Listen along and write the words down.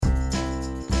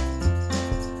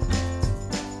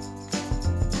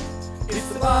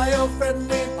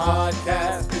bio-friendly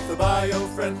podcast. It's the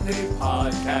bio-friendly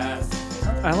podcast.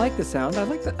 I like the sound. I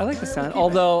like the sound.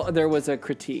 Although there was a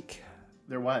critique.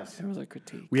 There was a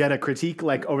critique. We had a critique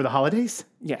like over the holidays?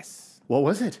 Yes. What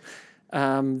was it?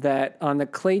 That on the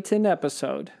Clayton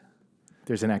episode.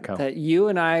 There's an echo. That you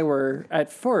and I were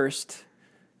at first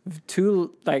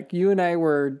too, like you and I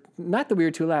were, not that we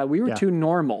were too loud, we were too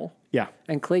normal. Yeah.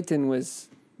 And Clayton was,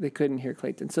 they couldn't hear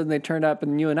Clayton. So then they turned up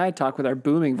and you and I talked with our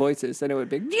booming voices and it would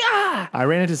be, yeah! I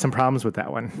ran into some problems with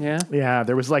that one. Yeah? Yeah,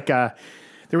 there was an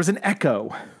echo.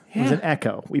 Yeah. There was an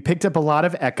echo. We picked up a lot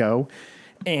of echo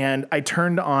and I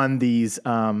turned on these,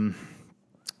 there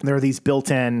are these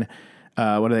built-in,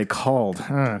 what are they called?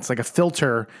 It's like a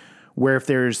filter where if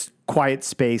there's quiet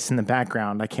space in the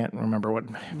background, I can't remember what,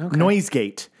 noise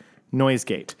gate.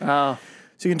 Oh.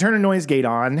 So you can turn a noise gate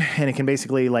on and it can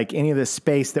basically like any of the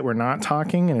space that we're not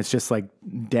talking and it's just like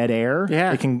dead air.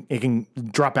 Yeah. It can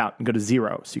drop out and go to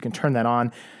zero. So you can turn that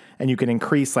on and you can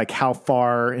increase like how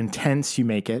far intense you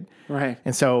make it. Right.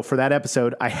 And so for that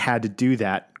episode, I had to do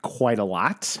that quite a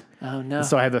lot. Oh no. And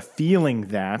so I have a feeling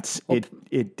that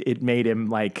it made him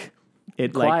like,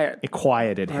 it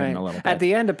quieted him a little bit. At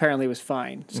the end, apparently, it was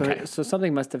fine. So, Okay. so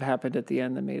something must have happened at the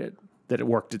end that made it that it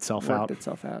worked itself out.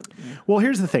 Yeah. Well,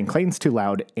 here's the thing. Clayton's too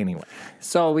loud anyway.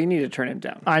 So we need to turn him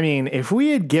down. I mean, if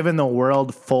we had given the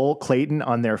world full Clayton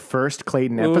on their first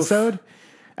Clayton episode,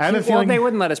 I have a feeling they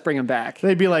wouldn't let us bring him back.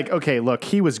 they'd be like, okay, look,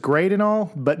 he was great and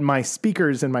all, but my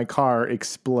speakers in my car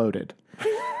exploded.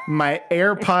 My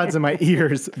AirPods in my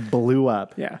ears blew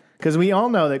up. Yeah. Because we all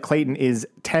know that Clayton is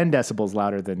 10 decibels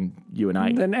louder than you and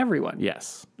I. Than everyone.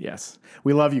 Yes.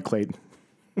 We love you, Clayton.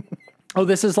 Oh,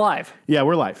 this is live. Yeah,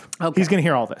 we're live. Okay. He's going to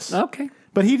hear all this. Okay.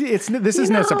 But this is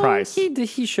no surprise.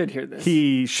 He should hear this.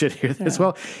 He should hear this. Yeah.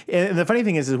 Well, and the funny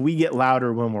thing is we get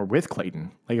louder when we're with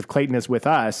Clayton. Like if Clayton is with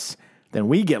us, then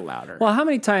we get louder. Well, how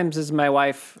many times is my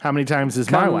wife... How many times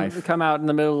is my wife? Come out in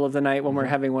the middle of the night when we're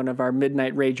having one of our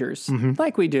midnight ragers,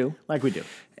 like we do. Like we do.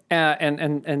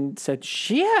 And said,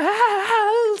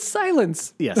 yeah,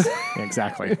 silence. Yes,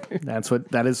 exactly.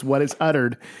 That is what is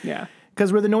uttered. Yeah.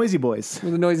 Because we're the noisy boys.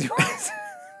 We're the noisy boys.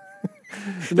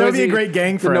 That would be a great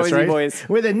gang for us, right? Boys.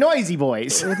 We're the noisy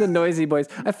boys. We're the noisy boys.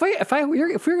 If we're going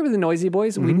to be the noisy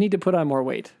boys, we need to put on more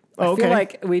weight. I feel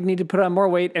like we need to put on more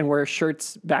weight and wear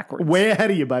shirts backwards. Way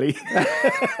ahead of you, buddy.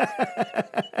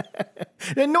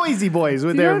 The noisy boys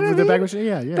with their backwards.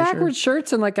 Yeah, backwards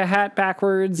shirts and like a hat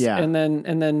backwards. Yeah. And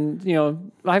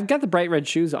then I've got the bright red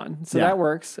shoes on, so that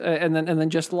works. And then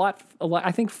just a lot.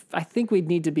 I think we'd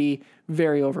need to be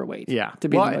very overweight. Yeah. To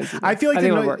be the noisy boys. I feel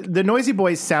like the noisy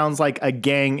boys sounds like a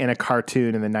gang in a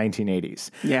cartoon in the 1980s.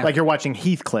 Yeah. Like you're watching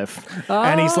Heathcliff,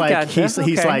 and he's like,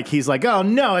 gotcha. he's like, oh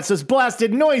no, it's those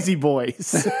blasted noisy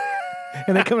boys.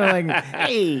 And they come in like,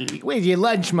 hey, where's your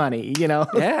lunch money?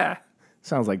 Yeah.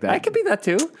 Sounds like that. I could be that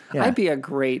too. Yeah. I'd be a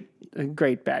great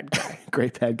bad guy.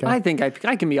 Great bad guy. I think I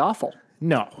can be awful.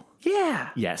 No. Yeah.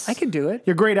 Yes. I can do it.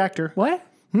 You're a great actor. What?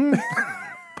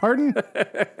 Pardon?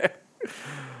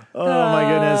 Oh my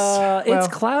goodness.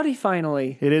 It's cloudy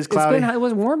finally. It is cloudy. It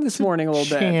was warm this morning a little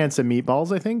bit. Chance of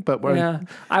meatballs, I think, but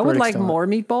I would like more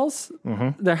meatballs.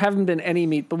 Mm-hmm. There haven't been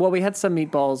any well, we had some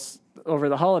meatballs over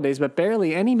the holidays, but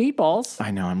barely any meatballs. I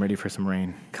know. I'm ready for some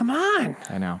rain. Come on.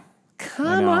 I know.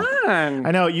 Come on.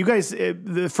 I know. You guys,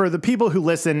 for the people who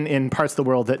listen in parts of the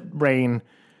world that rain,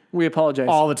 we apologize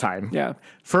all the time. Yeah.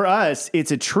 For us,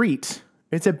 it's a treat.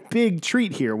 It's a big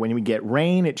treat here. When we get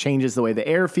rain, it changes the way the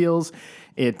air feels.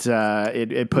 It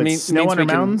puts snow on our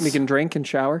mountains. We can drink and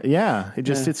shower. Yeah.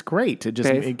 It's great.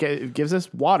 It gives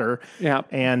us water. Yeah.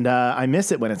 And I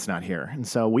miss it when it's not here. And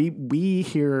so we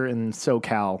here in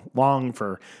SoCal long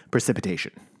for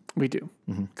precipitation. We do.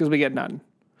 Because we get none.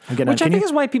 Which I think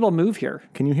is why people move here.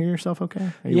 Can you hear yourself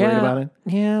okay? Are you worried about it?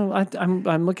 Yeah,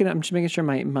 I'm looking at, I'm just making sure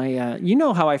my you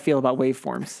know how I feel about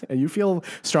waveforms. You feel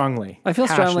strongly. I feel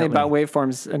strongly about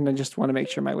waveforms, and I just want to make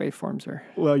sure my waveforms are.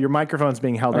 Well, your microphone's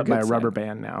being held up by a rubber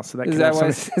band now, so is that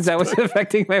what's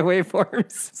affecting my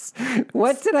waveforms?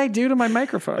 What did I do to my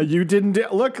microphone? You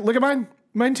didn't look at mine.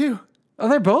 Mine too. Oh,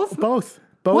 they're both?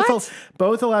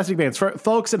 Both elastic bands. For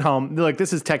folks at home, like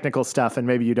this is technical stuff and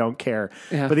maybe you don't care,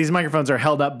 but these microphones are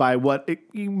held up by what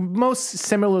most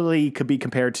similarly could be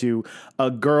compared to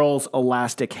a girl's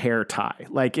elastic hair tie.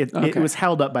 Like it was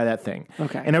held up by that thing.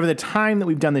 Okay. And over the time that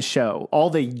we've done this show,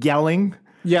 all the yelling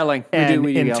Yelling. and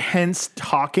we do yell. intense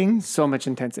talking So much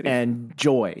intensity. and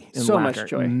joy and So laughter. much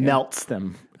joy, yeah. Melts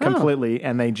them completely,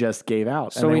 and they just gave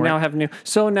out. So we now have new.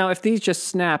 So now, if these just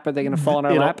snap, are they going to fall in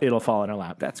our lap? It'll fall in our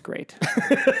lap. That's great.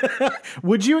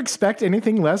 Would you expect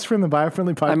anything less from the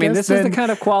Biofriendly Podcast? I mean, this is the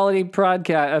kind of quality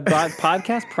podcast.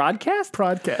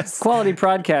 Quality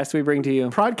podcast we bring to you.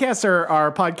 Podcasts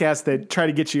are podcasts that try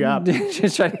to get you up.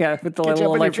 Just trying to with the Get you little up on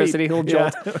your electricity, feet. little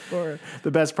jolt. Yeah. Or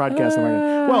the best podcast in the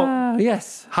market. Well,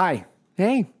 Yes. hi.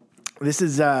 Hey. This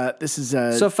is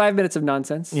So 5 minutes of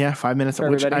nonsense. yeah, 5 minutes. Which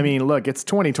everybody. I mean, look, it's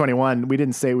 2021. We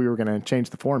didn't say we were going to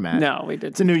change the format. No, we did.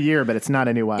 It's a new year, but it's not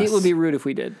a new us. It would be rude if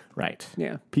we did. right.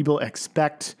 Yeah. People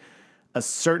expect a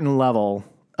certain level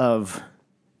of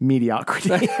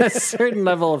mediocrity. A certain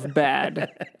level of bad.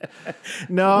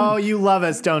 No, you love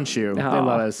us, don't you? They Aw,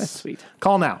 love us. that's sweet.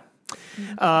 Call now.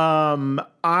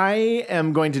 I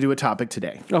am going to do a topic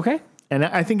today, Okay. and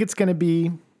I think it's going to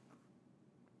be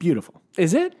beautiful.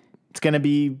 Is it? It's going to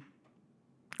be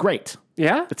great.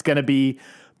 Yeah. It's going to be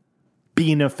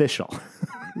beneficial.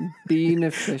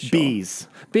 Beneficial. Bees.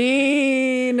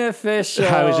 Beneficial.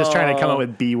 I was just trying to come up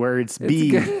with B words.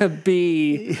 Bee. It's gonna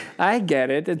be. I get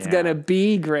it. It's Yeah. gonna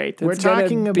be great. It's We're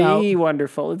talking gonna be about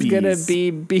wonderful. It's gonna bees.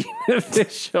 be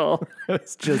beneficial.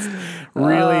 It's just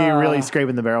really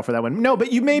scraping the barrel for that one. No,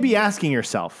 but you may be asking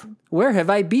yourself. Where have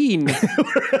I been?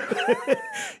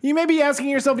 You may be asking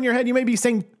yourself in your head. You may be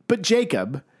saying, "But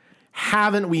Jacob,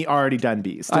 haven't we already done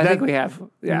bees?" I think we have.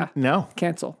 Yeah. No.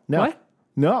 Cancel. No. What?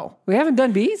 No. We haven't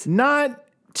done bees? Not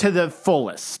to the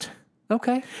fullest.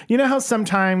 Okay. You know how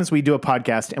sometimes we do a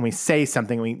podcast and we say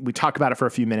something, we talk about it for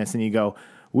a few minutes, and you go,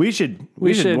 we should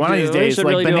one of these days, like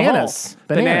really do a bananas.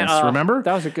 whole. Bananas, remember?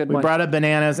 That was a good we one. brought up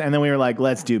bananas, and then we were like,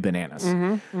 let's do bananas.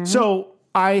 So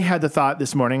I had the thought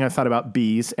this morning, I thought about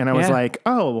bees, and I was Yeah. like,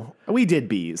 oh, we did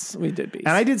bees. We did bees.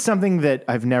 And I did something that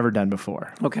I've never done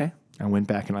before. Okay. I went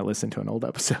back and I listened to an old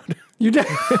episode. You did.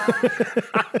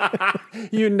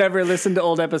 You never listened to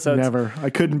old episodes. Never. I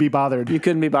couldn't be bothered. You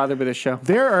couldn't be bothered with this show.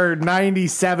 There are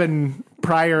 97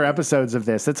 prior episodes of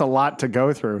this. It's a lot to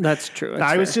go through. That's true. That's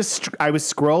I was fair. I was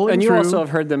scrolling And you through. also have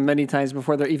heard them many times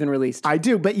before they're even released. I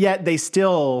do, but yet they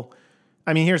still,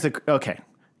 I mean, here's the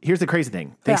crazy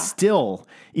thing. They Yeah. still,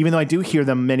 even though I do hear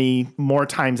them many more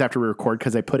times after we record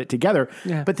because I put it together,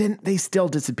 Yeah. but then they still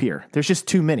disappear. There's just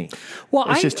too many. Well,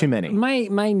 It's just too many.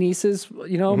 My nieces,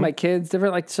 my kids,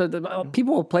 different like so.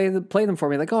 People will play them for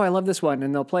me, like, oh, I love this one,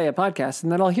 and they'll play a podcast,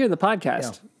 and then I'll hear the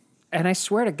podcast, and I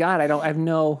swear to God, I have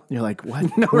no You're like,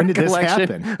 what? no When did this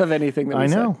recollection happen? of anything that we I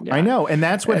know, said. Yeah. I know. And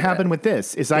that's what happened with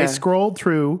this, is I Yeah. scrolled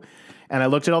through and I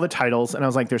looked at all the titles and I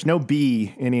was like, there's no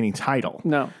B in any title.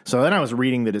 No. So then I was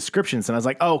reading the descriptions and I was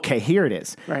like, oh, okay, here it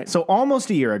is. Right. So almost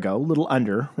a year ago, a little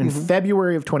under, in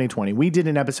February of 2020, we did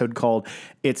an episode called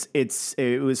It's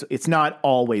Not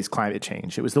Always Climate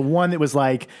Change. It was the one that was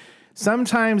like,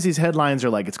 sometimes these headlines are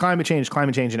like, it's climate change,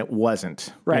 and it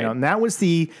wasn't. Right. And that was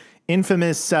the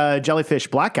infamous jellyfish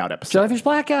blackout episode. Jellyfish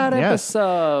Blackout Yes.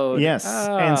 episode. Yes.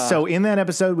 And so in that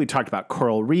episode, we talked about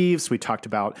coral reefs, we talked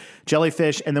about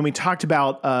jellyfish, and then we talked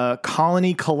about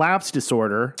colony collapse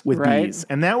disorder with Right. bees.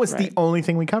 And that was the Right. only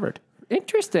thing we covered.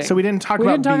 Interesting. So we didn't talk we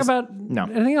about didn't talk bees. about No.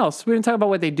 anything else. We didn't talk about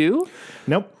what they do.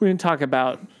 Nope. We didn't talk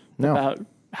about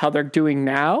how they're doing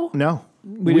now. No.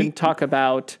 We didn't talk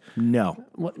about No.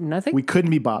 nothing. We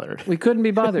couldn't be bothered. We couldn't be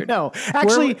bothered. No.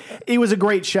 Actually, it was a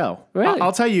great show. Really?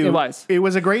 I'll tell you. It was. It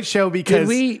was a great show Did because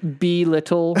we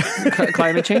belittle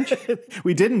climate change?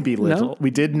 we didn't belittle. No?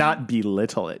 We did not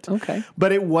belittle it. Okay.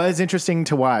 But it was interesting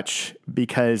to watch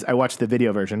because I watched the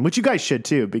video version, which you guys should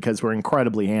too, because we're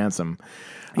incredibly handsome.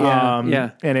 Yeah, yeah.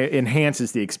 And it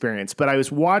enhances the experience. But I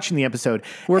was watching the episode.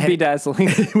 We're and- bedazzling.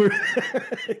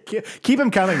 Keep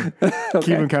them coming.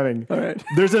 Keep them coming. All right.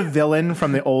 There's a villain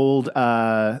from the old.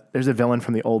 There's a villain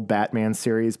from the old Batman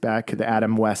series back, the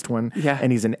Adam West one. Yeah.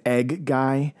 And he's an egg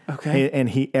guy. Okay. And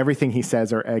everything he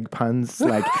says are egg puns,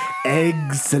 like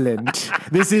excellent.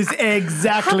 This is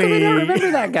exactly. How come I don't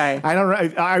remember that guy? I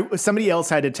don't know. Somebody else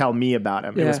had to tell me about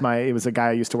him. Yeah. It was a guy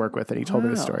I used to work with, and he told me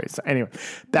the Wow. story. So anyway,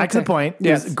 back to the Okay. point. It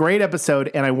Yes. was a great episode,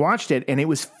 and I watched it, and it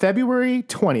was February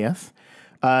 20th.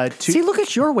 See, look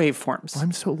at your waveforms.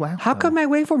 I'm so loud. How come my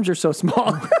waveforms are so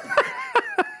small?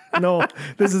 No,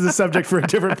 this is a subject for a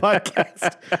different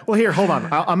podcast. Well, here, hold on.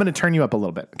 I'm going to turn you up a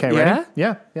little bit. Okay, ready?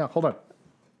 Yeah? Yeah. Hold on.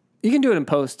 You can do it in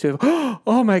post too.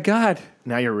 Oh my God.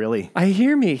 Now you're really I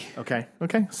hear me. okay.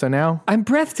 So now, I'm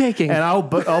breathtaking. and I'll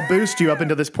boost you up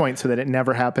until this point so that it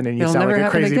never happened and you It'll sound never like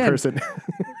a happen crazy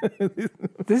again. person.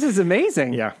 This is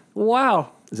amazing. Yeah.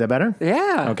 Wow. Is that better?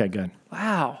 Yeah. Okay, good.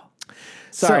 Wow.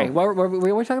 Sorry, So, what were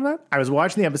we talking about? I was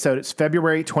watching the episode. It's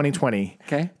February 2020.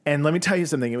 Okay. And let me tell you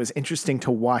something. It was interesting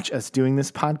to watch us doing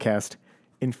this podcast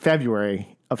in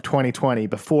February of 2020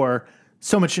 before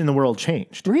so much in the world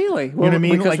changed. Really? You know what I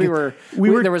mean? Because we were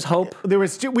there was hope.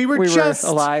 We were just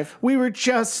alive. We were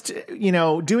just,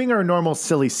 doing our normal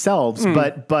silly selves,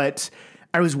 but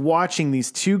I was watching these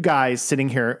two guys sitting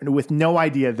here with no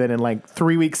idea that in like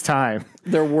 3 weeks' time,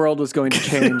 their world was going to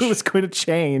change. it was going to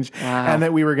change. Wow. And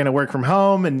that we were going to work from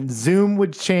home and Zoom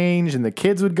would change and the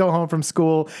kids would go home from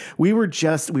school. We were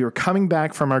coming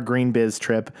back from our Green Biz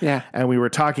trip. Yeah. And we were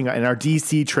talking in our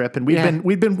DC trip and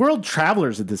we'd been world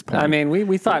travelers at this point. I mean,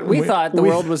 we thought the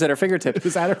world was at our fingertips. It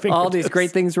was at our fingertips. All these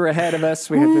great things were ahead of us.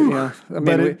 We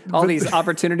had all these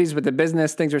opportunities with the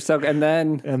business. Things were so, and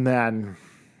then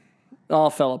all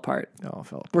fell apart.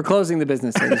 We're closing the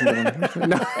business, ladies and gentlemen.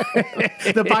 No.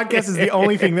 The podcast is the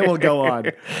only thing that will go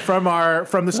on from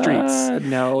the streets.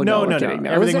 No.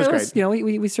 Everything was great.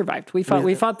 We survived. We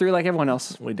fought through like everyone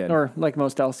else. We did. Or like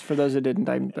most else. For those who didn't,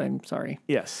 I'm sorry.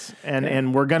 Yes.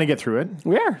 And we're going to get through it.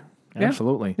 We are.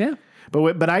 Absolutely. Yeah.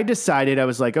 But I decided, I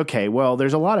was like, okay, well,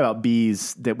 there's a lot about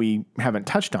bees that we haven't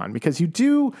touched on because you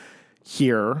do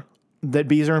hear that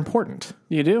bees are important.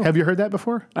 You do. Have you heard that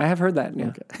before? I have heard that. Yeah.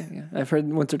 Okay. Yeah. I've heard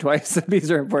once or twice that bees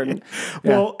are important.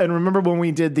 Yeah. Well, and remember when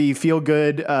we did the Feel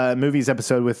Good movies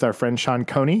episode with our friend Sean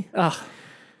Coney? Oh,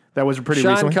 that was pretty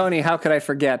Sean recently. Coney, how could I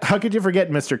forget? How could you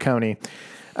forget Mr. Coney?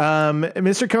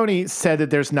 Mr. Coney said that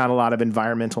there's not a lot of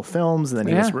environmental films, and then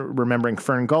he was remembering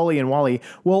Fern Gully and Wall-E.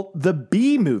 Well, the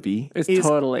Bee movie is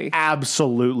totally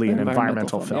absolutely an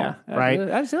environmental film, right?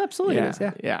 Absolutely, it is.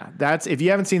 Yeah. That's if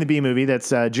you haven't seen the Bee movie, that's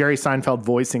Jerry Seinfeld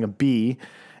voicing a bee,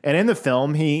 and in the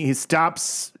film he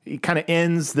kind of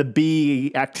ends the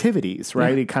bee activities,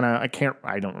 right? Yeah.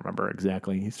 I don't remember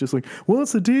exactly. He's just like, well,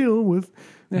 what's the deal with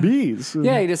bees?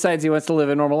 Yeah, he decides he wants to live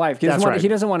a normal life. He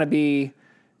doesn't want to be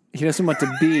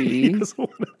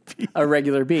a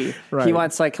regular bee. Right. He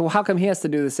wants how come he has to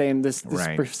do this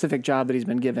specific job that he's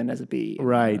been given as a bee?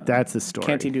 Right. That's the story.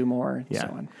 Can't he do more? Yeah. And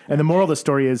so on. And the moral of the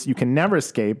story is you can never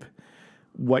escape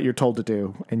what you're told to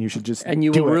do, and you should just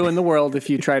will ruin the world if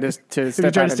you try to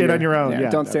stand on your own. Yeah,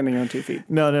 don't stand on your own 2 feet.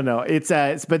 No.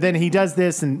 It's but then he does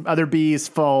this, and other bees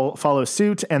follow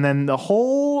suit, and then the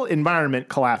whole environment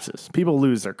collapses. People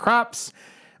lose their crops.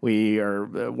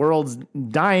 The world's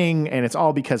dying, and it's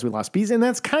all because we lost bees. And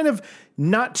that's kind of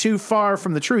not too far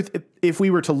from the truth if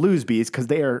we were to lose bees, because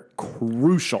they are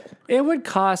crucial. It would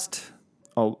cost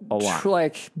a lot,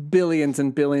 like billions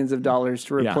and billions of dollars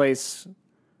to replace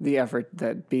the effort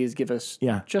that bees give us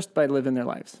just by living their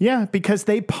lives. Yeah, because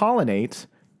they pollinate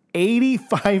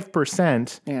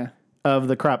 85% of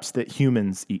the crops that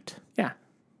humans eat. Yeah.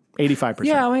 85%.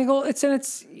 Yeah, I mean, well, it's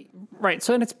right.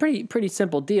 So, and it's pretty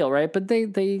simple deal, right? But they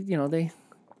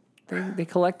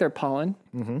collect their pollen,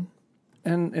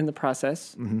 and in the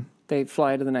process, they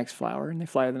fly to the next flower, and they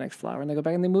fly to the next flower, and they go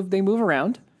back and they move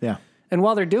around. Yeah. And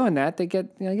while they're doing that, they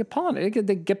get pollen.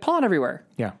 They get pollen everywhere.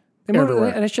 Yeah. They move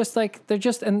everywhere. And it's just like they're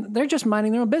just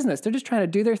minding their own business. They're just trying to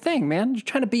do their thing, man. They're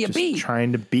trying to be a bee.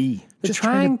 Trying to be. They're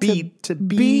trying to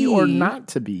be or not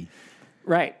to be.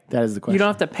 Right. That is the question. You don't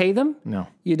have to pay them. No.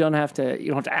 You don't have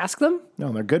to ask them.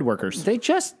 No, they're good workers. They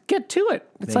just get to it.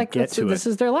 It's this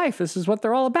is their life. This is what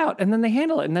they're all about. And then they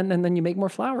handle it. And then you make more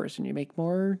flowers and you make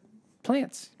more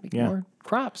plants, make more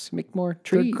crops, make more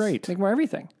trees. They're great. Make more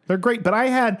everything. They're great. But I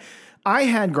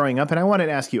had growing up, and I wanted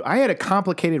to ask you, I had a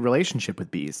complicated relationship with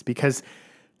bees because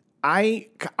I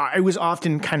was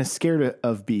often kind of scared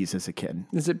of bees as a kid.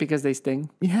 Is it because they sting?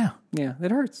 Yeah. Yeah,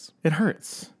 it hurts. It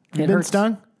hurts. You've been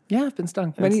stung? Yeah, I've been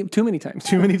stung too many times.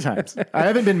 Too many times. I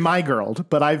haven't been my-girled,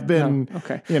 but I've been. No.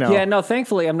 Okay. Yeah. No.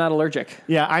 Thankfully, I'm not allergic.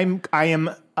 Yeah,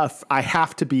 I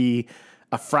have to be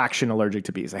a fraction allergic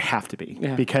to bees. I have to be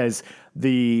because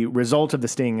the result of the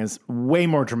sting is way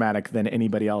more dramatic than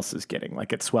anybody else is getting.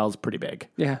 Like it swells pretty big.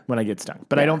 Yeah. When I get stung,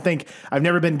 but I've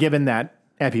never been given that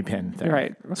EpiPen thing.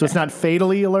 Right. Okay. So it's not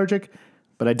fatally allergic.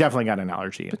 But I definitely got an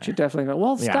allergy. But you definitely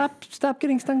stop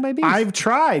getting stung by bees. I've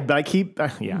tried, but I keep All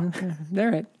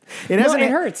right. It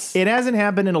hurts. It hasn't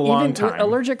happened in a long time.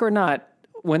 Allergic or not,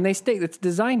 when they sting, it's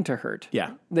designed to hurt.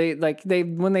 Yeah. They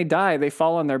when they die, they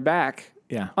fall on their back.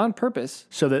 Yeah. On purpose.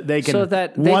 So that they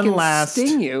can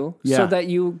sting you so that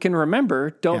you can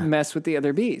remember, don't mess with the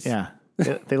other bees. Yeah.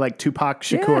 They like Tupac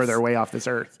Shakur their way off this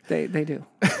earth. They do.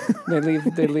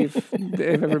 They leave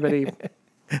everybody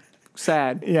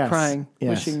sad, crying,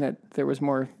 wishing that there was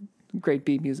more great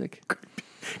bee music.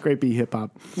 Great bee hip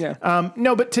hop. Yeah.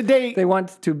 No, but today they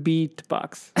want to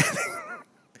beatbox.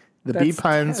 The bee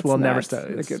puns will never stop.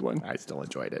 It's a good one. I still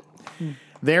enjoyed it.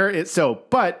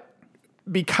 But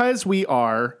because we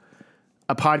are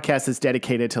a podcast that's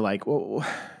dedicated to like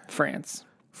France.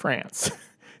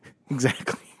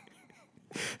 Exactly.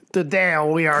 Today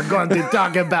we are going to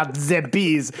talk about the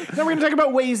bees. Then we're going to talk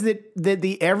about ways that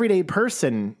the everyday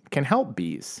person can help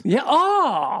bees. Yeah.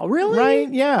 Oh, really? Right?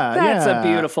 Yeah. That's a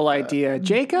beautiful idea,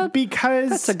 Jacob. Because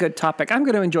that's a good topic. I'm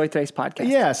going to enjoy today's podcast.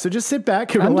 Yeah. So just sit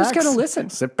back and I'm relax. just going to listen.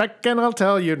 Sit back and I'll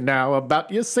tell you now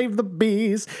about You Save the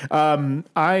Bees. When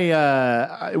we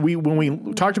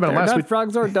talked about it last week,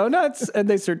 frogs or donuts, and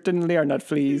they certainly are not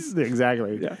fleas.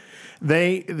 Exactly. Yeah.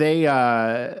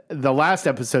 The last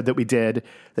episode that we did,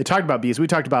 they talked about bees. We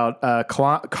talked about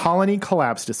colony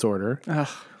collapse disorder. Ugh.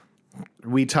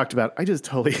 We talked about, I just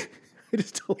totally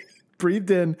breathed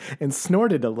in and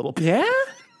snorted a little bit. Yeah?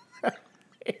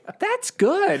 That's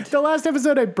good. The last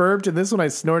episode I burped and this one I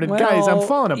snorted. Well, guys, I'm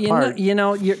falling apart.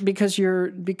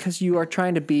 Because you are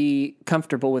trying to be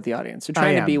comfortable with the audience. You're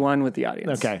trying to be one with the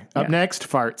audience. Okay. Up next,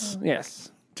 farts. Yes.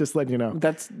 Just letting you know.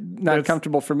 That's not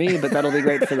comfortable for me, but that'll be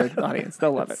great for the audience.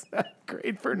 They'll love it.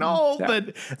 Great for Noel,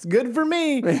 but it's good for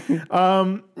me.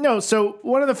 No, so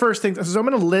one of the first things, so I'm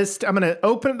going to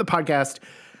open up the podcast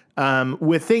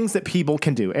with things that people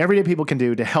can do, everyday people can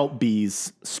do to help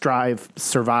bees strive,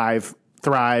 survive,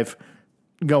 thrive,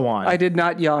 go on. I did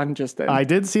not yawn just then. I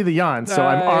did see the yawn, so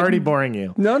I'm already boring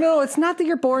you. No, it's not that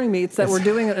you're boring me. It's that we're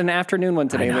doing an afternoon one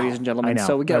today, ladies and gentlemen. I know.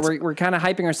 So we're kind of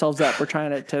hyping ourselves up. We're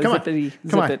trying to zip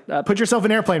it up. Put yourself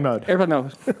in airplane mode. Airplane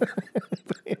mode.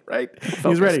 Right?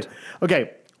 He's ready.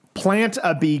 Okay. Plant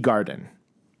a bee garden.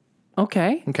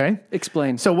 Okay.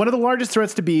 Explain. So one of the largest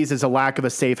threats to bees is a lack of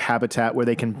a safe habitat where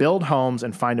they can build homes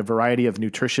and find a variety of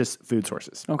nutritious food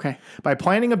sources. Okay. By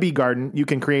planting a bee garden, you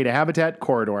can create a habitat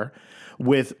corridor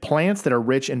with plants that are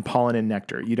rich in pollen and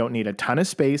nectar. You don't need a ton of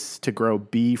space to grow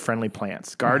bee-friendly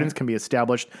plants. Gardens can be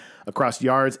established across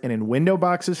yards and in window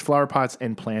boxes, flower pots,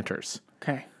 and planters.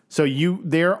 Okay. So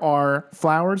there are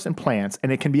flowers and plants,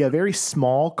 and it can be a very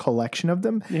small collection of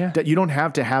them. Yeah. That you don't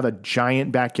have to have a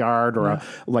giant backyard or a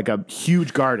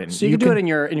huge garden. So you can do it in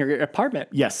your apartment.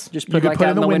 Yes. Just put it out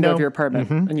in the window of your apartment,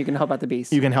 and you can help out the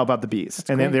bees. You can help out the bees. That's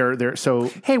and great. Then they're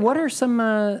so. Hey, what are some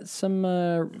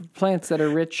plants that are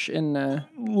rich in?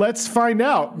 Let's find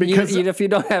out because if you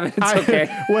don't have it, it's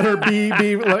okay. What are bee?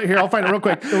 Here, I'll find it real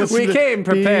quick. We came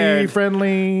prepared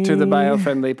bee-friendly to the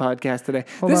bio-friendly podcast today.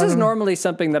 This is normally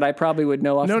something that I probably would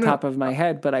know off the top of my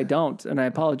head, but I don't, and I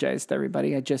apologize to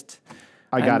everybody. I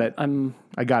got it.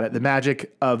 The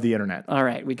magic of the internet. All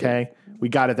right, we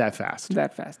got it that fast.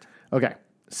 Okay,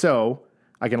 so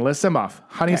I can list them off: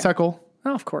 honeysuckle.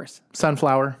 Oh, of course.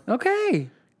 Sunflower. Okay.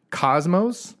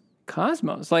 Cosmos.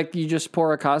 Like you just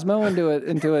pour a Cosmo into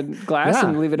a glass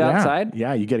and leave it outside?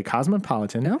 Yeah, you get a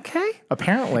cosmopolitan. Okay.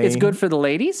 Apparently. It's good for the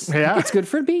ladies. Yeah. It's good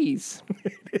for bees.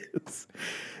 It is.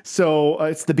 So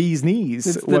it's the bee's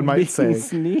knees, one might say.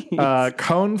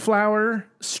 Coneflower,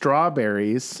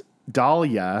 strawberries,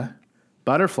 dahlia,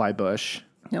 butterfly bush.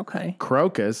 Okay.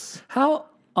 Crocus. How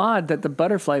odd that the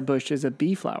butterfly bush is a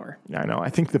bee flower. I know. I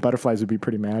think the butterflies would be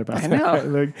pretty mad about that. I know.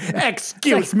 Like,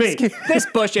 excuse me. This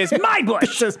bush is my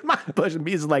bush. This is my bush. And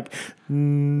bees are like,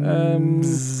 no.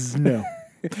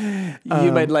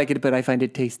 You might like it, but I find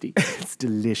it tasty. It's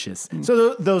delicious.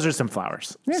 So those are some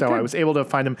flowers. Yeah, so good. I was able to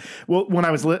find them. Well, when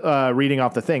I was reading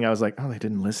off the thing, I was like, oh, they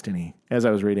didn't list any as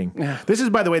I was reading. This is,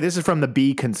 by the way, from the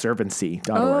beeconservancy.org.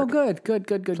 Oh, good.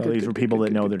 So these are people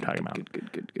that know what they're talking about.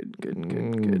 Good.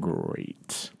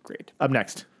 Great. Up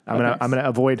next, I'm gonna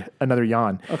avoid another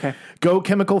yawn. Okay. Go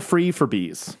chemical free for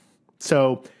bees.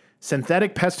 So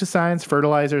synthetic pesticides,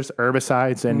 fertilizers,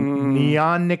 herbicides, and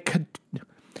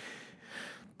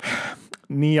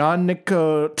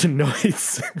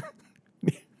neonicotinoids.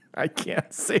 I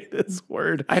can't say this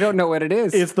word. I don't know what it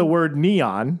is. It's the word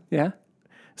neon. Yeah.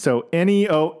 So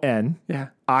Neon. Yeah.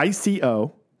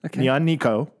 ICO. Okay.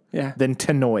 Neonico. Yeah. Then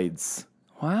tenoids.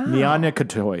 Wow.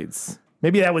 Neonicotinoids.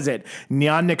 Maybe that was it.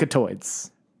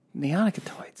 Neonicotinoids.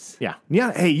 Yeah.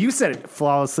 Hey, you said it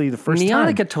flawlessly the first time.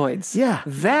 Neonicotinoids. Yeah.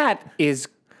 That is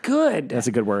good. That's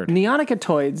a good word.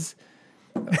 Neonicotinoids.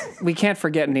 We can't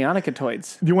forget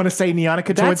neonicotinoids. You want to say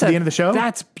neonicotinoids at the end of the show?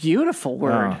 That's beautiful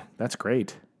word. Oh, that's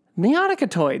great.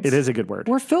 Neonicotinoids. It is a good word.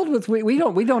 We're filled with we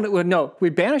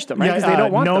banished them, right? Because they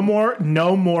don't want them. No more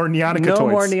neonicotinoids. No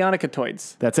more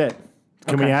neonicotinoids. That's it.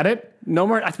 Can we add it? No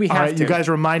more. We have to. You guys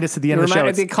remind us at the end of the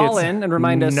show. They call in and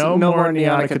remind us. No more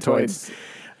neonicotinoids.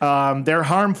 They're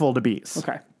harmful to bees.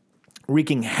 Okay.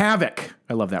 Wreaking havoc.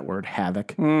 I love that word,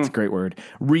 havoc. It's a great word.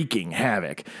 Wreaking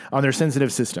havoc on their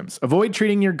sensitive systems. Avoid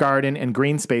treating your garden and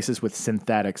green spaces with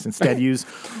synthetics. Instead, use...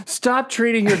 Stop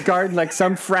treating your garden like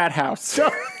some frat house.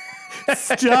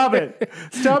 Stop it.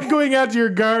 Stop going out to your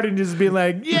garden and just being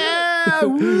like, yeah,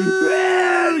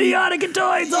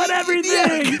 neonicotinoids on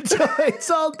everything.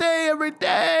 Neonicotinoids all day, every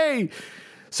day.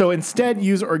 So instead,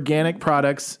 use organic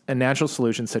products and natural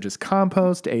solutions such as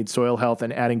compost to aid soil health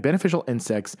and adding beneficial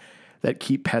insects that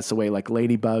keep pests away like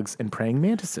ladybugs and praying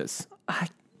mantises.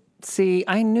 See,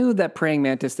 I knew that praying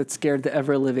mantis that scared the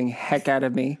ever-living heck out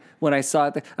of me when I saw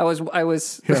it. I was.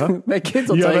 My kids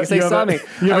will tell you because they saw me.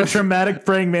 You have a traumatic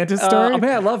praying mantis story?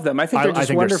 I love them. I think they're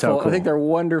just wonderful. They're so cool. I think they're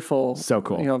wonderful. So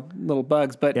cool. Little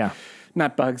bugs, but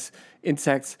not bugs,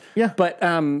 insects. Yeah. But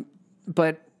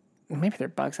maybe they're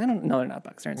bugs. I don't know. They're not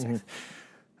bugs. They're insects.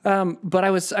 But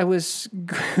I was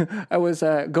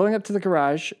going up to the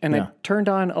garage and I turned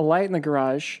on a light in the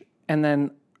garage and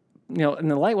then.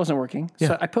 And the light wasn't working.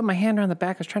 So I put my hand around the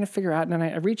back. I was trying to figure out, and then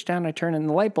I reached down and I turned, and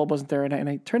the light bulb wasn't there. And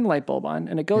I turned the light bulb on,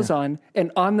 and it goes on.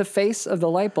 And on the face of the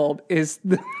light bulb is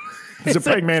it's a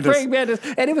praying mantis.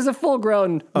 And it was a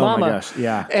full-grown mama. Oh, my gosh,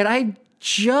 yeah. And I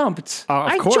jumped.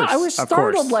 Of course. I was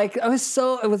startled. Like, I was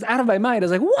out of my mind. I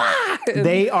was like, "What?"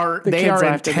 They are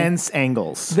intense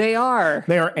angles. They are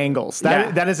angles.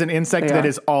 That is an insect that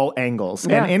is all angles.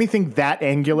 Yeah. And anything that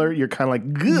angular, you're kind of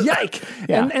like, "Gugh." Yike.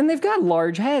 Yeah. And they've got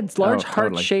large heads,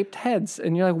 heart-shaped heads.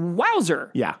 And you're like, wowzer.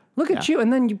 Yeah. Look at you.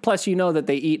 And then plus that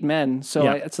they eat men.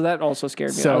 So so that also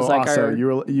scared me. So I was like,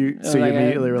 you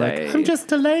immediately were like, I'm just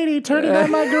a lady turning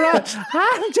on my garage.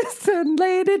 I'm just a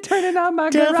lady turning on my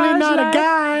garage. Definitely not a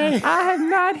guy. I am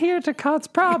not here to cause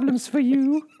problems for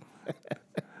you.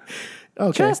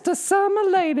 Okay. Just a summer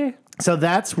lady. So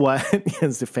that's what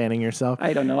is fanning yourself.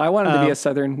 I don't know. I wanted to be a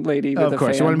southern lady with a fan. Of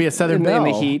course, you want to be a southern belle.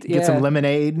 In the heat. Get some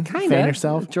lemonade. Fan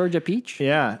yourself. Georgia peach.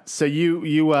 Yeah. So you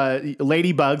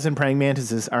ladybugs and praying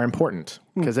mantises are important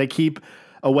because they keep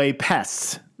away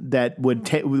pests that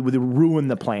would ruin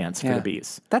the plants for the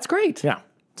bees. That's great. Yeah.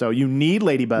 So you need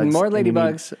ladybugs. More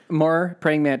ladybugs. More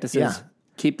praying mantises. Yeah.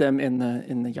 Keep them in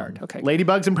the yard. Okay.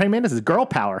 Ladybugs and praying mantises, girl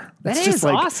power. That is just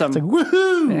awesome. It's like,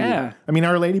 woohoo! Yeah. I mean,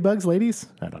 are ladybugs ladies?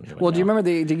 I don't even know. Well, do you remember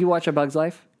did you watch A Bug's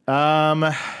Life?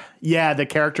 Yeah, the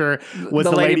character was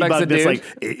the ladybug that's like,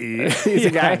 he's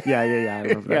a guy. Yeah. I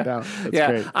remember that now.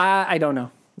 That's great. I don't know.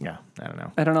 Yeah, I don't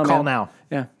know. I don't know. Call now.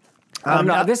 Yeah.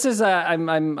 No, this is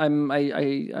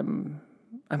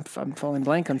I'm falling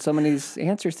blank on some of these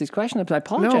answers to these questions. I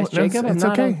apologize, Jacob. It's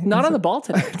okay. Not on the ball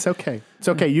today. It's okay. It's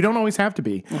okay. You don't always have to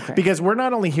be. Okay. Because we're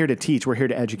not only here to teach, we're here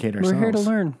to educate ourselves. We're here to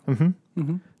learn. Mm-hmm.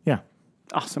 Mm-hmm. Yeah.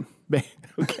 Awesome.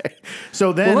 Okay.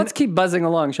 So then... Well, let's keep buzzing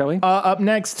along, shall we? Up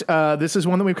next, this is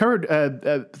one that we've covered.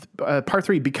 Part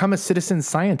 3, become a citizen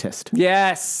scientist.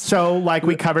 Yes. So like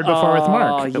we covered before with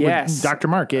Mark. Yes. With Dr.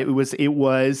 Mark. It was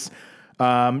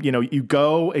you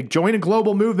go join a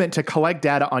global movement to collect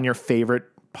data on your favorite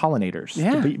pollinators,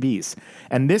 the bees.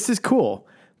 And this is cool.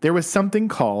 There was something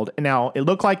called, now it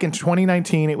looked like in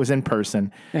 2019 it was in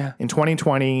person. Yeah. In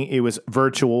 2020 it was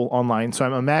virtual online. So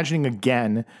I'm imagining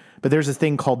again, but there's a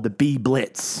thing called the Bee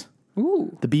Blitz.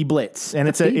 Ooh. The Bee Blitz. And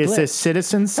it's a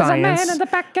citizen science. There's a man in the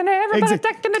back and everybody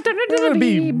taking the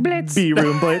Bee Blitz. Bee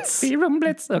Room Blitz. Bee Room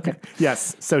Blitz. Okay.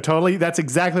 Yes. So totally, that's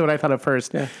exactly what I thought of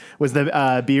first was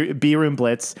the Bee Room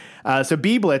Blitz. So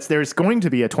Bee Blitz, there's going to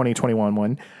be a 2021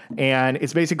 one. And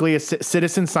it's basically a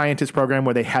citizen scientist program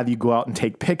where they have you go out and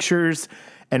take pictures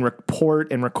and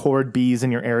report and record bees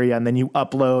in your area, and then you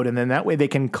upload, and then that way they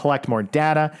can collect more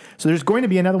data. So there's going to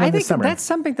be another one this summer. That's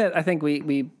something that I think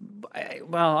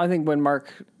I think when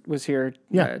Mark was here,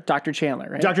 Dr.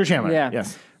 Chandler, right? Dr. Chandler,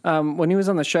 yes. When he was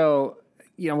on the show,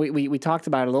 we talked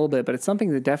about it a little bit, but it's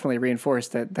something that definitely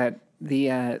reinforced that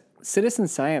the citizen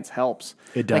science helps.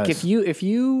 It does. Like if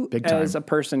you as a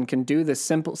person can do the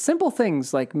simple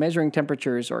things like measuring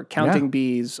temperatures or counting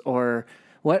bees or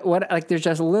what like there's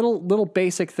just little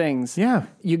basic things. Yeah.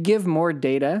 You give more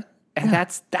data. And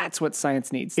that's what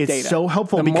science needs. It's data. So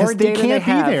helpful because they can't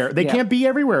be there. They can't be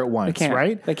everywhere at once,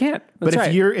 right? They can't. But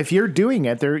if you're doing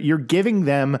it, you're giving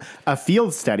them a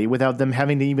field study without them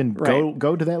having to even go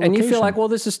to that location. And you feel like, well,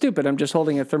 this is stupid. I'm just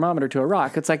holding a thermometer to a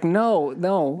rock. It's like,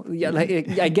 no. Yeah,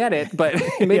 I get it, but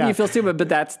maybe you feel stupid. But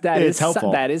that is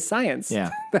helpful. That is science.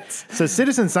 Yeah. So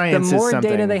citizen science. The more is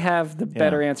data they have, the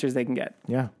better answers they can get.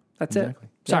 Yeah. That's exactly. It.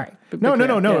 Sorry. No.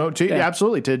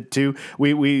 Absolutely.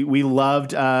 We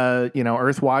loved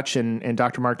Earthwatch and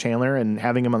Dr. Mark Chandler and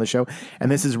having him on the show,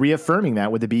 and this is reaffirming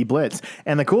that with the Bee Blitz.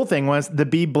 And the cool thing was the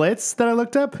Bee Blitz that I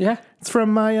looked up. Yeah, it's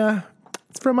from my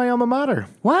It's from my alma mater.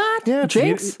 What? Yeah,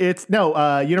 Jinx? It's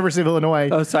University of Illinois.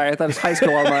 Oh, sorry. I thought it was high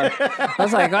school alma mater. I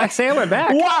was like, I say I went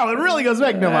back. Wow, it really goes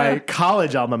back to my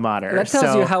college alma mater. That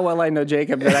tells you how well I know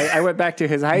Jacob, that I went back to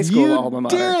his high school alma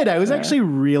mater. You did. I was actually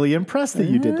really impressed that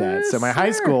you did that. So my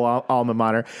high school alma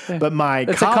mater, but my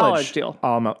college deal.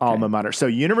 alma mater. So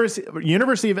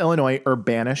University of Illinois,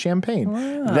 Urbana-Champaign.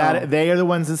 Wow. That they are the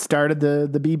ones that started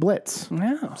the Bee Blitz.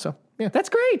 Wow. So yeah, That's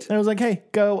great. and I was like, hey,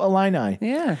 go Illini.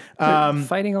 Yeah.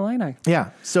 Fighting Illini.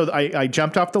 Yeah. So I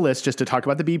jumped off the list just to talk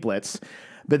about the Bee Blitz.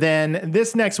 But then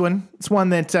this next one, it's one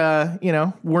that,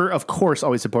 we're, of course,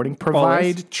 always supporting.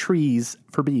 Provide trees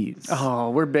for bees.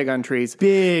 Oh, we're big on trees.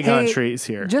 Big on trees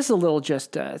here. Just a little,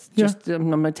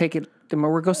 I'm going to take it,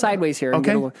 we'll go sideways here. And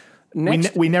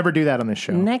Okay. We never do that on this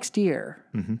show. Next year,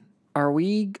 are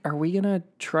we going to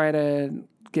try to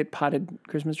get potted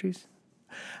Christmas trees?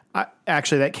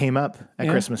 Actually, that came up at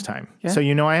Christmas time. Yeah. So,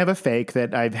 I have a fake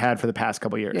that I've had for the past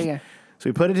couple years. Yeah. So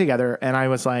we put it together, and I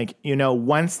was like,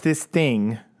 once this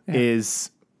thing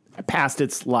is past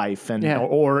its life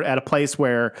or at a place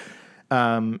where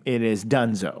it is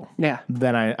donezo,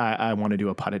 then I want to do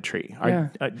a potted tree. Yeah.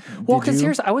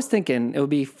 Because I was thinking it would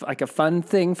be like a fun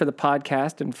thing for the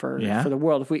podcast and for the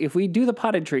world if we do the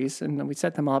potted trees and we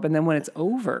set them up, and then when it's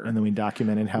over, and then we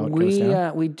documented how it goes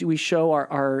down. We show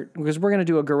our because we're going to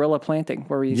do a gorilla planting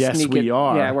where we sneak we it.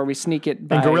 are. Yeah, where we sneak it.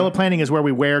 And gorilla planting is where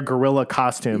we wear gorilla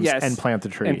costumes and plant the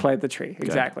tree. And plant the tree.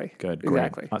 Exactly. Good.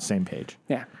 Exactly. On the same page.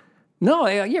 Yeah. No.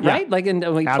 Right. Like,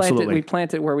 and we Absolutely.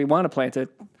 plant it where we want to plant it.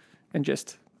 And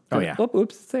just,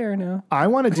 oops, it's there now. I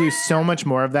want to do so much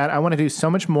more of that. I want to do so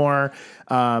much more,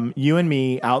 you and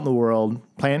me out in the world,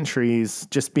 planting trees,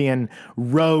 just being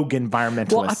rogue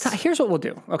environmentalists. Well, here's what we'll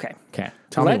do. Okay.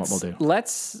 Tell me what we'll do.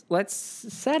 Let's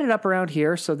set it up around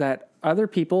here so that other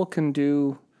people can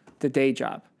do the day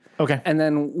job. Okay. And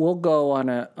then we'll go on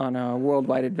a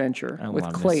worldwide adventure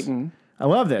with Clayton. I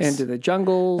love this. Into the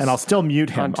jungles. And I'll still mute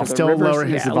him. I'll still rivers. lower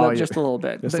his volume. Just a little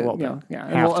bit. Just a little bit.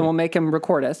 And we'll make him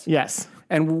record us. Yes.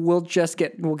 And we'll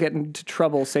get into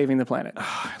trouble saving the planet. Oh,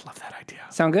 I love that idea.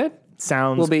 Sound good?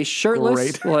 Sounds We'll be shirtless.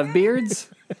 Great. We'll have beards.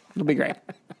 It'll be great.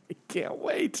 I can't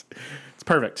wait. It's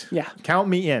perfect. Yeah. Count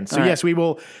me in. So yes, we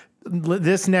will.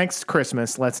 This next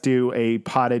Christmas, let's do a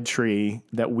potted tree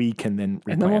that we can then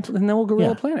replant. And then we'll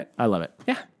gorilla plant it. I love it.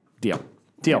 Yeah.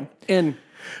 Deal. And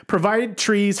Provide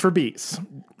trees for bees.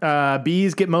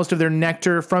 Bees get most of their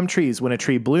nectar from trees. When a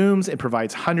tree blooms, it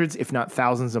provides hundreds, if not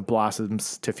thousands, of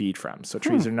blossoms to feed from. So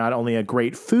trees are not only a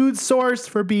great food source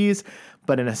for bees,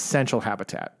 but an essential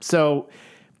habitat. So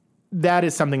that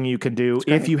is something you can do.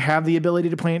 If you have the ability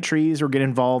to plant trees or get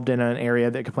involved in an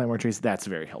area that can plant more trees, that's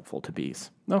very helpful to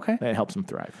bees. Okay. That helps them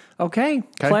thrive. Okay.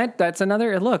 Plant, that's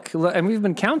another look. And we've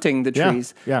been counting the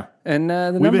trees. Yeah. And the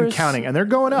We've numbers, been counting, and they're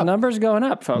going up. Numbers going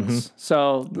up, folks.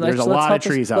 So There's a lot of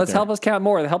trees out Let's there. help us count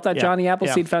more. Help that Johnny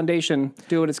Appleseed Foundation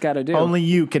do what it's got to do. Only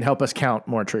you can help us count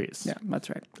more trees. Yeah, that's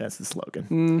right. That's the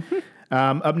slogan.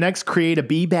 Up next, create a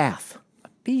bee bath.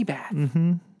 Bee bath.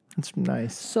 It's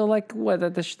nice. So like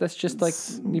what? That's just like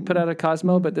you put out a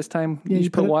Cosmo, but this time you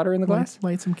put water in the glass.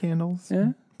 Light some candles.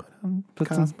 Yeah. Put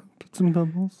some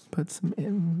bubbles. Put some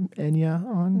Enya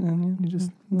on. You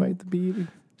just invite the bee to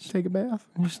take a bath.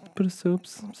 Just put a soap,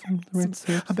 some soaps.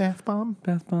 A bath bomb.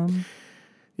 Bath bomb.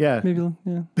 Yeah.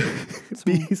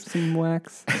 Maybe some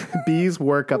wax. Bees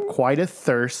work up quite a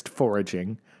thirst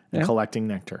foraging and collecting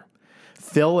nectar.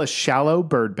 Fill a shallow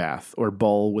bird bath or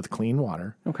bowl with clean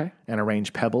water. Okay. And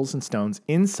arrange pebbles and stones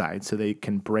inside so they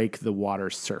can break the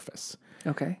water's surface.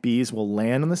 Okay. Bees will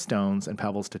land on the stones and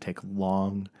pebbles to take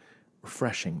long,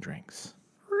 refreshing drinks.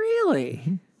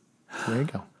 Really? There you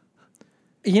go.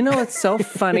 You know, it's so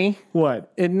funny.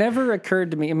 What? It never occurred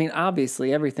to me. I mean,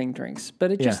 obviously everything drinks,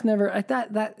 but it just never.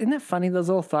 That isn't that funny? Those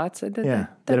little thoughts. That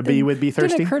a bee would be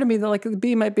thirsty. Didn't occur to me that like the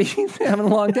bee might be having a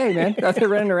long day, man. Out there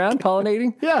running around,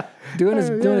 pollinating. Yeah, doing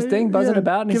his thing, buzzing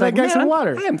about, and he's like, "Give that guy some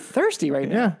water. I am thirsty right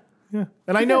now." Yeah.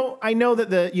 And I know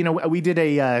that we did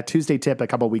a Tuesday tip a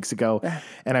couple of weeks ago,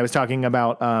 and I was talking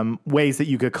about ways that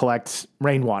you could collect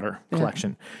rainwater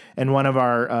collection. And one of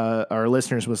our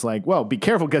listeners was like, well, be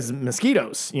careful because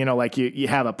mosquitoes, like you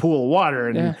have a pool of water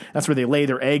and that's where they lay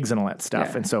their eggs and all that stuff.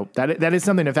 Yeah. And so that is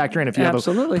something to factor in. If you have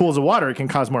pools of water, it can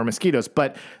cause more mosquitoes.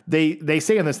 But they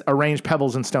say in this, arrange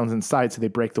pebbles and stones inside so they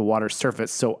break the water's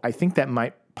surface. So I think that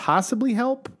might possibly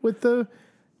help with the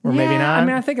Or maybe not. I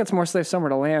mean, I think it's more so they have somewhere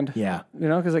to land. Yeah. You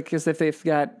know, because if they've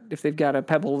got a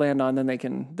pebble to land on, then they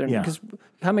can. Because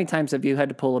how many times have you had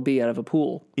to pull a bee out of a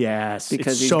pool? Yes,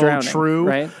 because it's he's so drowning, true.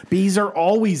 Right? Bees are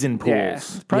always in pools. Yeah,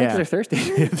 it's probably because they're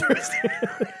thirsty.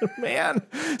 Man.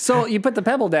 So you put the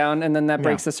pebble down, and then that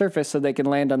breaks the surface, so they can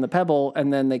land on the pebble,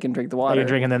 and then they can drink the water. They can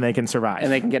drink, and then they can survive,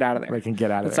 and they can get out of there. They can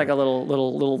get out of it's there. It's like a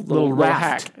little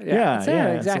raft. hack.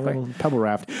 Yeah, exactly. It's a little pebble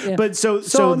raft. Yeah. But so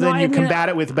then you combat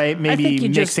it with maybe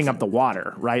mixing up the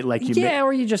water, right? Like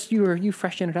or you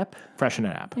freshen it up. Freshen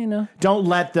it up. You know, don't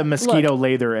let the mosquito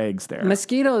lay their eggs there.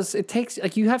 Mosquitoes. It takes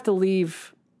you have to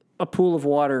leave a pool of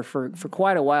water for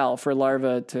quite a while for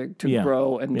larvae to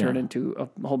grow and turn into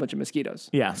a whole bunch of mosquitoes.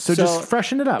 Yeah. So just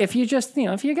freshen it up. If you just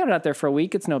if you got it out there for a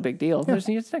week, it's no big deal. Yeah.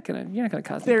 You're not gonna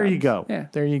cause. There problems. you go. Yeah.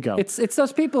 There you go. It's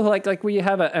those people who like where you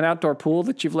have an outdoor pool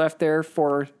that you've left there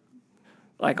for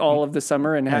like all of the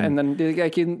summer, and then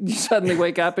like you suddenly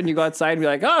wake up and you go outside and be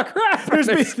like, oh crap,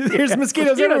 there's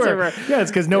mosquitoes everywhere. Yeah, it's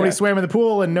because nobody swam in the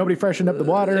pool and nobody freshened up the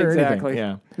water. Exactly.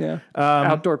 Or anything. Yeah.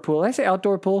 Outdoor pool. I say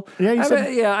outdoor pool. Yeah, you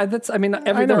said.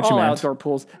 They're all outdoor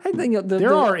pools. I think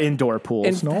there are indoor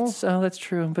pools. That's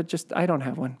true, but just I don't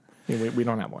have one. Yeah, we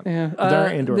don't have one. Yeah. There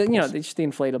are indoor pools. Just the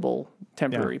inflatable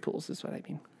temporary pools is what I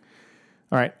mean.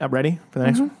 All right, ready for the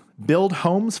next one? Build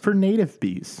homes for native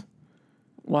bees.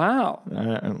 Wow.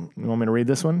 You want me to read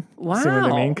this one? Wow. See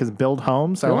what I mean? Because build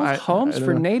homes. Homes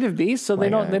for native bees, so they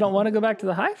don't want to go back to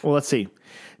the hive? Well, let's see.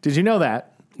 Did you know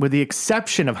that, with the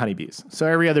exception of honeybees, so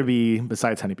every other bee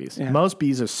besides honeybees, most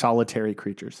bees are solitary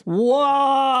creatures? Whoa!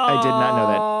 I did not know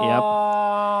that. Yep.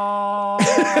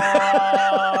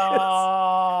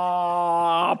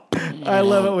 I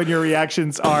love it when your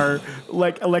reactions are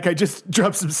like I just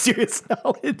dropped some serious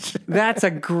knowledge. That's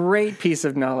a great piece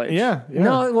of knowledge. Yeah.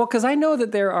 No, well, because I know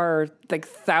that there are like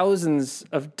thousands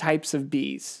of types of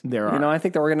bees. There are. I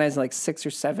think they're organized in like 6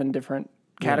 or 7 different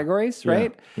categories,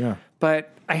 right? Yeah.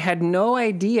 But I had no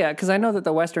idea, because I know that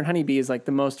the Western honeybee is like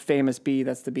the most famous bee.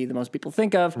 That's the bee that most people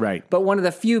think of. Right. But one of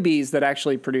the few bees that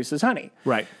actually produces honey.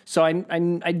 Right. So I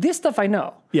this stuff I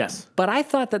know. Yes. But I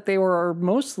thought that they were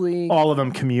mostly all of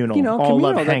them communal. All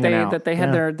love hanging out. That they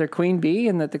had their queen bee,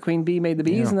 and that the queen bee made the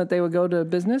bees, and that they would go to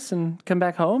business and come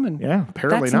back home. And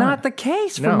apparently that's not the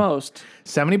case for most.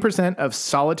 70% of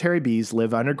solitary bees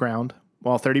live underground,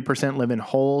 while 30% live in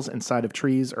holes inside of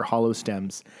trees or hollow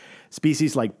stems.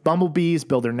 Species like bumblebees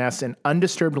build their nests in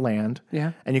undisturbed land,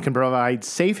 and you can provide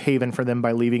safe haven for them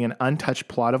by leaving an untouched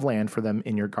plot of land for them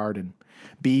in your garden.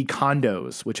 Bee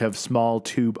condos, which have small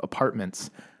tube apartments.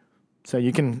 So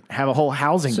you can have a whole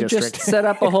housing district. Just set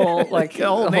up a whole a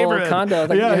whole condo.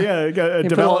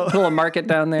 Put a market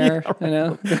down there. A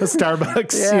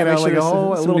Starbucks. Like a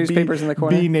whole little newspapers in the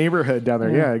corner. Bee neighborhood down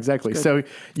there. Yeah, exactly. So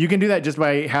you can do that just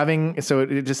by having. So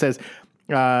it just says.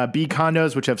 Bee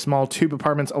condos, which have small tube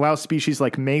apartments, allow species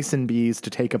like mason bees to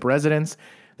take up residence.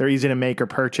 They're easy to make or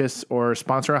purchase, or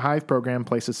sponsor a hive program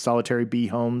places solitary bee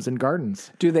homes and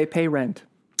gardens. Do they pay rent?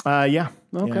 Yeah.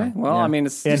 Okay. Yeah. Well, I mean,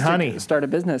 it's just honey. To start a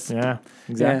business. Yeah,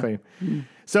 exactly. Yeah.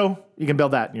 So you can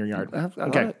build that in your yard. I love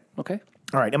it. Okay.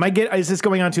 All right. Is this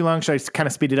going on too long? Should I kind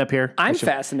of speed it up here? I'm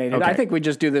fascinated. Okay. I think we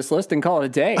just do this list and call it a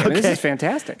day. I mean, this is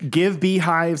fantastic. Give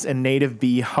beehives and native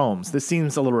bee homes. This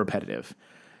seems a little repetitive.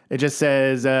 It just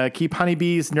says, keep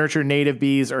honeybees, nurture native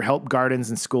bees, or help gardens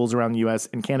and schools around the U.S.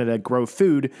 and Canada grow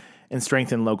food and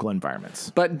strengthen local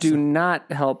environments. But do not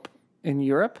help in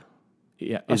Europe,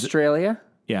 Australia,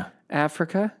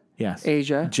 Africa,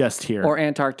 Asia, just here, or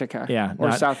Antarctica,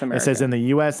 or South America. It says in the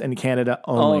U.S. and Canada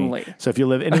only. So if you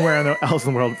live anywhere else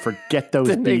in the world, forget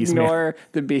those bees. Ignore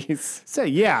the bees. So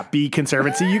Bee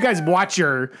Conservancy. You guys watch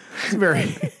your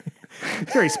very,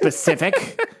 very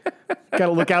specific. Got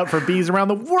to look out for bees around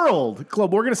the world. We're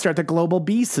going to start the Global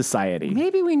Bee Society.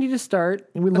 Maybe we need to start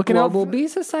a Global Bee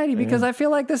Society because I feel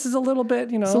like this is a little bit,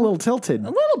 It's a little tilted. A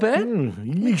little bit.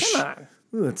 Come on.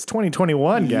 Ooh, it's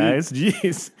 2021, guys.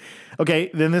 Jeez. Okay,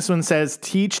 then this one says,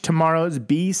 teach tomorrow's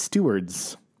bee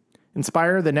stewards.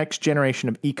 Inspire the next generation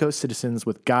of eco-citizens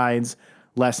with guides,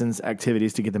 lessons,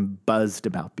 activities to get them buzzed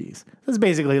about bees. This is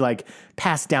basically like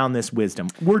pass down this wisdom.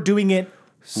 We're doing it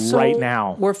right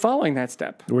now. We're following that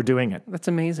step. We're doing it. That's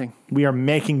amazing. We are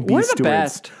making bee stewards. We're the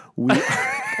best. We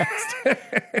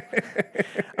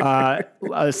are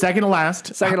best. Second to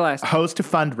last. Second to last. Host a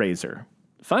fundraiser.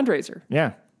 Fundraiser?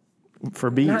 Yeah. for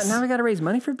bees. Now we got to raise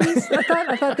money for bees?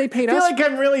 I thought they paid I feel us. like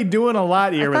I'm really doing a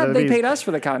lot here. I thought with they bees. paid us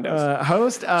for the condos.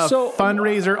 Host a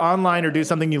fundraiser online or do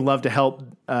something you love to help.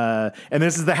 And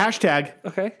this is the hashtag.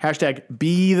 Okay. Hashtag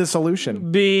be the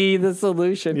solution. Be the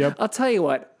solution. Yep. I'll tell you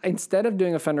what. Instead of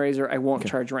doing a fundraiser, I won't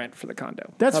charge rent for the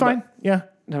condo. That's fine.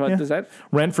 How about does that?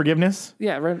 Rent forgiveness?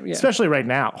 Yeah, rent. Yeah. Especially right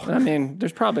now. I mean,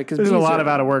 there's probably because There's a lot of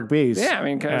out of work bees. Yeah, I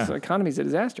mean, because the economy's a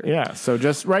disaster. Yeah. So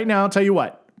just right now, tell you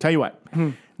what.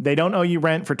 They don't owe you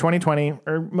rent for 2020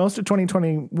 or most of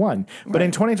 2021. But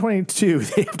in 2022,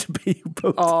 they have to pay you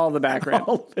both. All the back rent.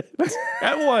 All of it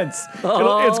at once.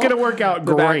 It's going to work out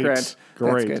The great. back rent.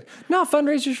 Great. That's good. No,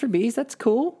 fundraisers for bees. That's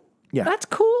cool. Yeah. That's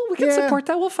cool. We can support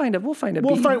that. We'll find a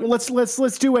bee.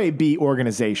 Let's do a bee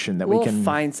organization that we can. We'll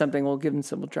find something. We'll give them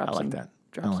some. We'll drop I like some. that.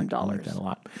 Drop I like some dollars. I like that a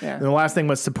lot. Yeah. And the last thing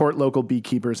was support local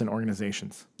beekeepers and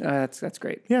organizations. That's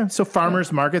great. Yeah. So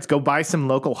farmers markets, go buy some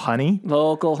local honey.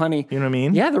 Local honey. You know what I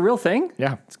mean? Yeah, the real thing.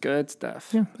 Yeah. It's good stuff.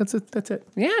 Yeah. That's it.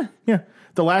 Yeah. Yeah.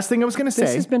 The last thing I was going to say.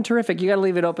 This has been terrific. You got to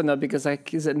leave it open though because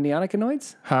is it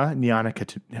neonicotinoids? Huh?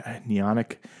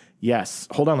 Neonic. Yes.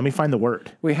 Hold on. Let me find the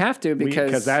word. We have to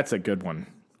because that's a good one.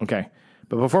 Okay.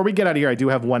 But before we get out of here, I do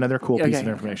have one other cool piece of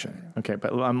information. Okay.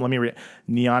 But let me read it.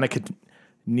 Neonic.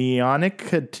 I'm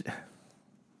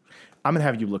going to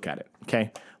have you look at it.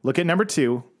 Okay. Look at number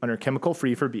 2 under chemical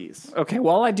free for bees. Okay.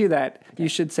 While I do that, you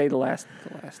should say the last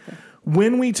thing.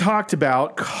 When we talked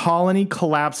about colony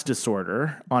collapse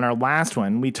disorder on our last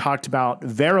one, we talked about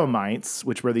veromites,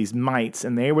 which were these mites,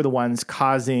 and they were the ones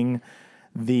causing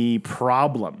the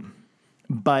problem.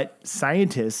 But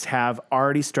scientists have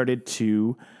already started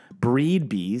to breed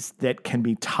bees that can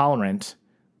be tolerant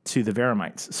to the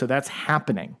veromites. So that's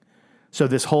happening. So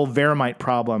this whole veromite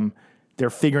problem, they're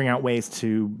figuring out ways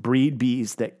to breed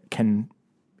bees that can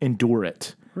endure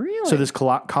it. Really? So this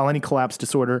colony collapse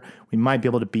disorder, we might be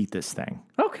able to beat this thing.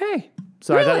 Okay.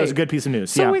 So I thought that was a good piece of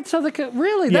news. So yeah. That's the great.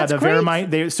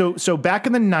 veromite. So back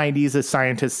in the 90s, a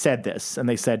scientist said this, and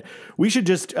they said we should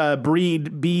just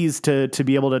breed bees to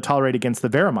be able to tolerate against the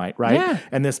veromite, right? Yeah.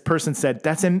 And this person said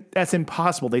that's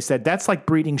impossible. They said that's like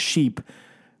breeding sheep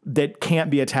that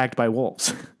can't be attacked by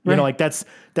wolves. You know, like that's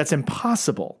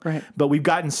impossible. Right. But we've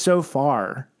gotten so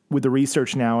far with the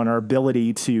research now and our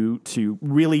ability to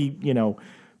really,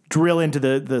 drill into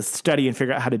the study and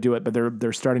figure out how to do it, but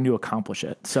they're starting to accomplish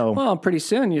it. So well, pretty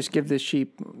soon you just give this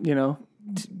sheep,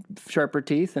 sharper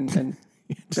teeth and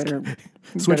better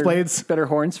switchblades, better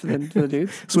horns for the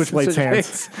dudes. Switchblades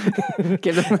hands.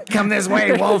 Give them Come this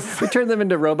way, wolf. We turn them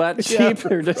into robot sheep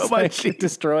or just sheep.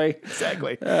 destroy.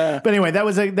 Exactly. But anyway, that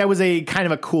was a kind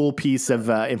of a cool piece of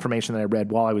information that I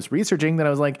read while I was researching. That I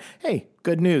was like, hey,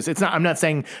 good news. I'm not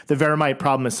saying the veromite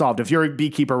problem is solved. If you're a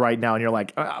beekeeper right now and you're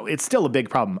like, oh, it's still a big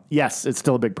problem. Yes, it's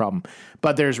still a big problem.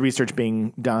 But there's research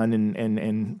being done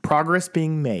and progress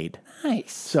being made.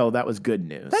 Nice. So that was good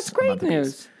news. That's great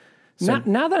news. So,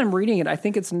 now that I'm reading it, I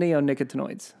think it's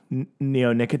neonicotinoids.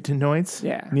 Neonicotinoids?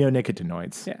 Yeah.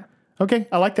 Neonicotinoids. Yeah. Okay,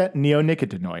 I like that.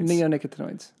 Neonicotinoids.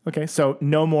 Neonicotinoids. Okay, so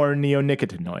no more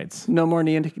neonicotinoids. No more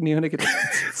neonicotinoids.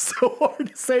 It's so hard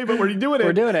to say, but we're doing it.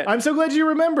 We're doing it. I'm so glad you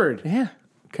remembered. Yeah.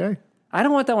 Okay. I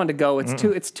don't want that one to go.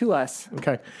 It's too us.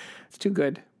 Okay. It's too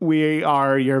good. We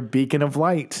are your beacon of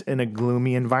light in a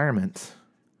gloomy environment.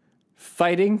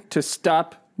 Fighting to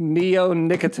stop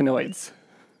neonicotinoids.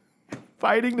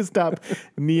 Fighting to stop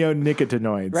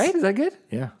neonicotinoids. Right? Is that good?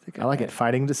 Yeah. I like it.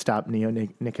 Fighting to stop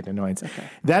neonicotinoids. Okay.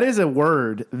 That is a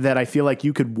word that I feel like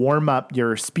you could warm up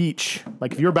your speech.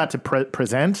 Like if you're about to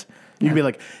present, you could be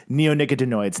like,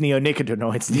 neonicotinoids.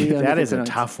 That is a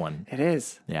tough one. It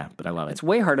is. Yeah, but I love it. It's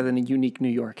way harder than a unique New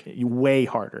York. Way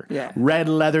harder. Yeah. Red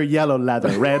leather, yellow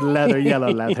leather. Red leather,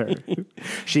 yellow leather.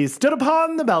 She stood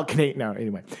upon the balcony. No,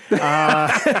 anyway.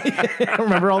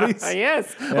 Remember all these?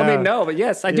 Yes. Yeah. I mean, no, but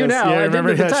yes, I do now. Yeah, I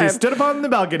remember did at the time. She stood upon the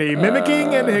balcony,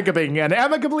 mimicking and hiccuping and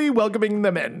amicably welcoming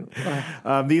them in.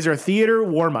 These are theater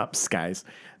warm-ups, guys.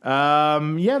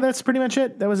 Yeah, that's pretty much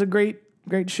it. That was a great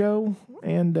show.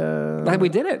 And we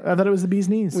did it. I thought it was the bee's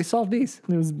knees. We solved bees.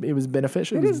 It was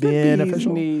beneficial. It is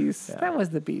beneficial. The bee's knees. Yeah. That was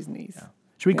the bee's knees. Yeah.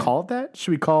 Should we call it that? Should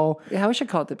we call? Yeah, we should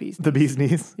call it the bee's knees. The bee's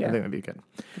knees? Yeah. I think that'd be good.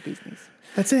 The bee's knees.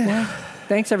 That's it. Well,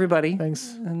 thanks, everybody.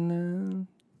 Thanks. And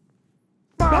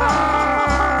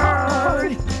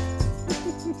bye!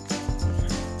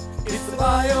 It's the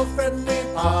Bio-Friendly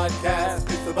Podcast.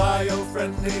 It's the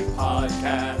Bio-Friendly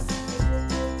Podcast.